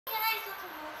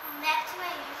my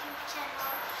YouTube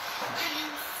channel. I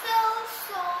am so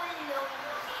lonely.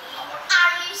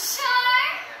 Are you sure?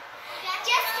 Yeah,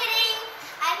 just kidding.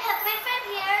 I have my friend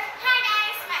here. Hi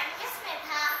guys, my name is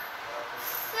Smitha.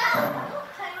 So,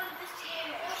 climb on the chair.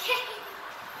 Okay.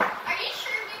 Are you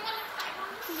sure we want to climb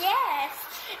on the chair? Yes.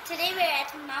 Today we're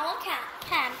at Mawa Camp.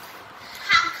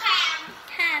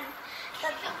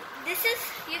 This is,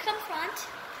 you come front.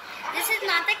 This is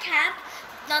not the camp,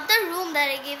 not the room that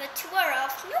I gave a tour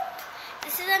of. Nope.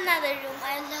 This is another room.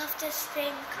 I love this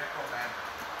thing.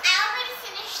 I already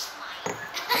finished mine.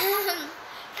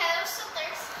 I was so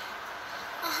thirsty.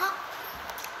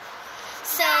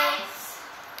 So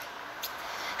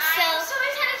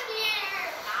excited to be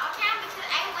at Mawa Camp because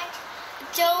I went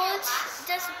to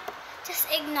just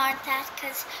ignore that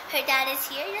because her dad is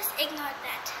here. Just ignore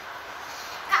that.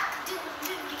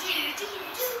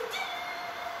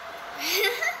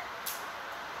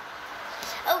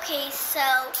 Okay, so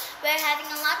we're having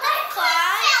a lot of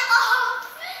fun.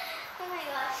 Oh my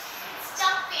gosh, it's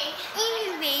jumping.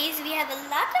 Anyways, we have a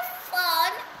lot of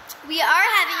fun. We are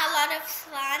having a lot of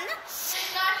fun. It's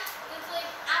like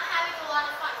I'm having a lot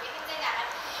of fun. You can say that.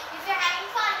 If you're having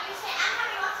fun, you say I'm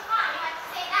having lots of fun. You have to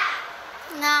say that.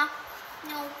 No.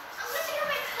 I'm going to get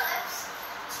my clips.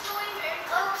 It's going very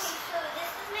close. Okay, so this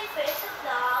is my first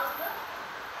vlog.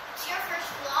 It's your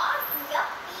first vlog? Yup.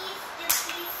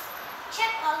 Please check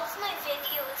all of my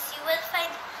videos. You will find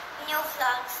new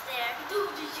vlogs there. I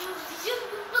look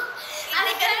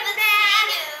mad.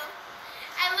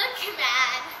 I look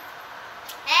mad.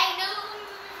 Hey, no.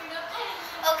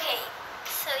 Okay,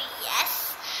 so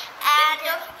yes. And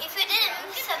if you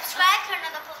didn't, subscribe, turn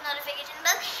on the post notification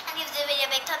bell, and give the video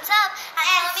a big thumbs up. And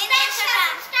follow me on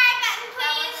Instagram. Subscribe button, please.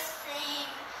 That was the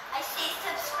same. I say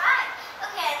subscribe.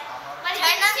 Okay.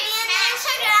 Turn on me on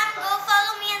Instagram. Go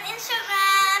follow me on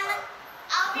Instagram.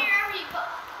 Alvira Riva.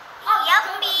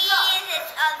 Yuppie.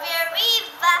 It's Alvira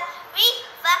Riva.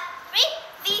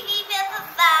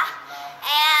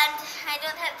 And I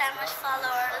don't have that much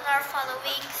followers or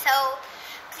following, so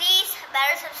please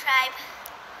better subscribe.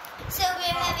 So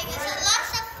we're having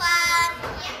lots of fun.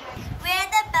 We're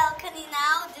at the balcony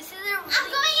now. This is a really I'm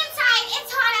going inside.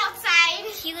 It's hot outside.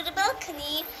 Cute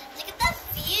balcony. Look at the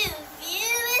view.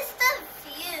 View is the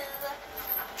view.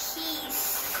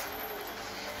 Peace.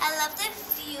 I love the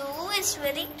view. It's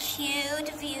really cute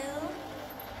view.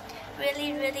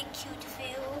 Really cute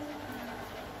view.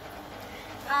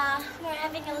 We're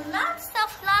having lots of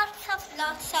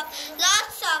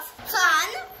fun.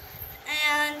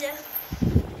 And